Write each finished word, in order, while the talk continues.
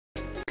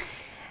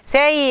Si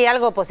hay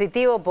algo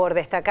positivo por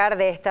destacar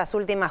de estas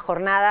últimas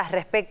jornadas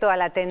respecto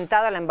al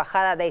atentado a la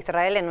embajada de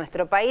Israel en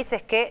nuestro país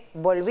es que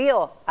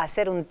volvió a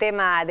ser un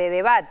tema de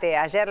debate.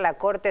 Ayer la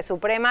Corte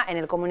Suprema en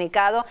el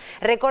comunicado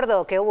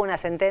recordó que hubo una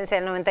sentencia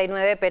del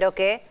 99 pero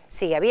que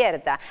sigue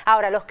abierta.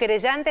 Ahora, los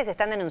querellantes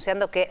están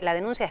denunciando que la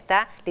denuncia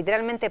está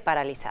literalmente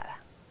paralizada.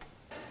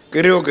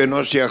 Creo que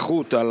no se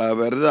ajusta a la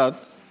verdad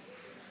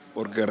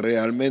porque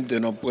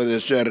realmente no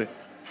puede ser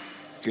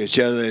que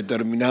se ha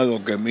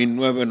determinado que en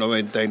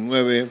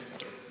 1999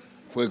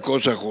 fue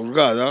cosa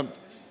juzgada,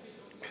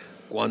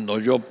 cuando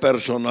yo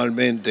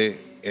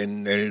personalmente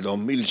en el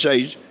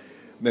 2006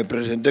 me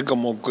presenté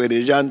como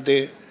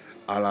querellante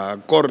a la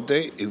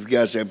Corte y fui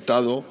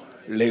aceptado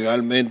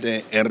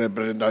legalmente en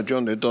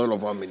representación de todos los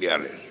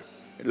familiares.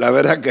 La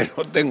verdad que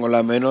no tengo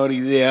la menor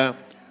idea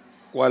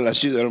cuál ha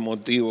sido el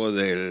motivo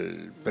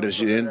del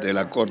presidente de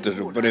la Corte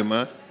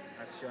Suprema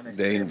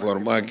de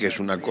informar que es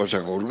una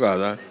cosa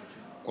juzgada,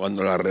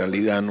 cuando la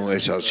realidad no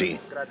es así.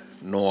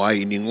 No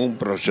hay ningún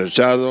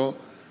procesado,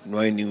 no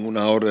hay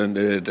ninguna orden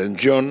de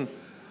detención,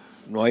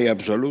 no hay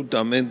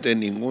absolutamente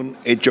ningún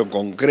hecho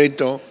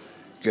concreto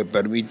que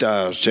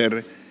permita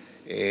hacer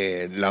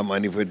la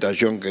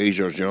manifestación que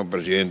hizo el señor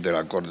presidente de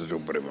la Corte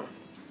Suprema.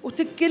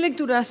 ¿Usted qué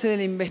lectura hace de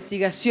la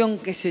investigación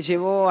que se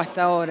llevó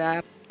hasta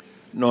ahora?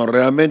 No,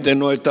 realmente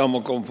no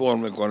estamos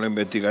conformes con la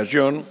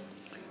investigación.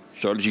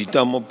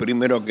 Solicitamos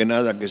primero que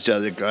nada que sea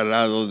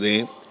declarado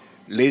de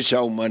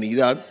lesa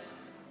humanidad,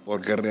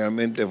 porque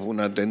realmente fue un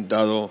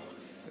atentado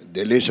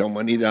de lesa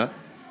humanidad,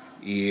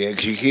 y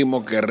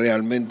exigimos que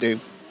realmente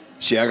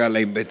se haga la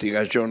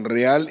investigación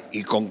real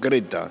y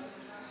concreta,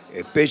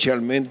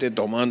 especialmente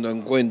tomando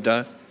en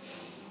cuenta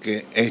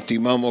que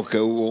estimamos que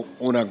hubo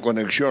una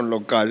conexión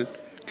local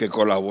que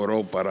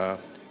colaboró para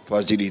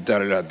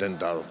facilitar el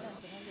atentado.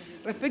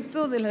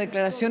 Respecto de las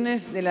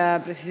declaraciones de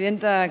la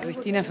presidenta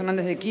Cristina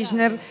Fernández de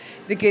Kirchner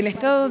de que el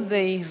Estado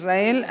de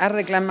Israel ha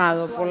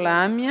reclamado por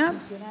la AMIA,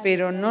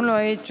 pero no lo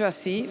ha hecho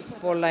así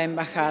por la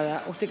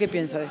embajada. ¿Usted qué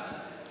piensa de esto?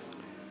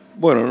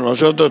 Bueno,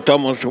 nosotros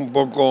estamos un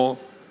poco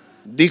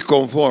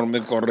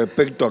disconformes con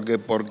respecto a que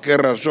por qué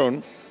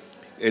razón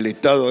el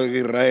Estado de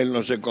Israel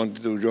no se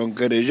constituyó en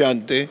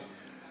querellante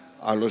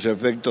a los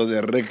efectos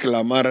de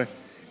reclamar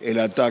el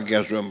ataque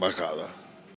a su embajada.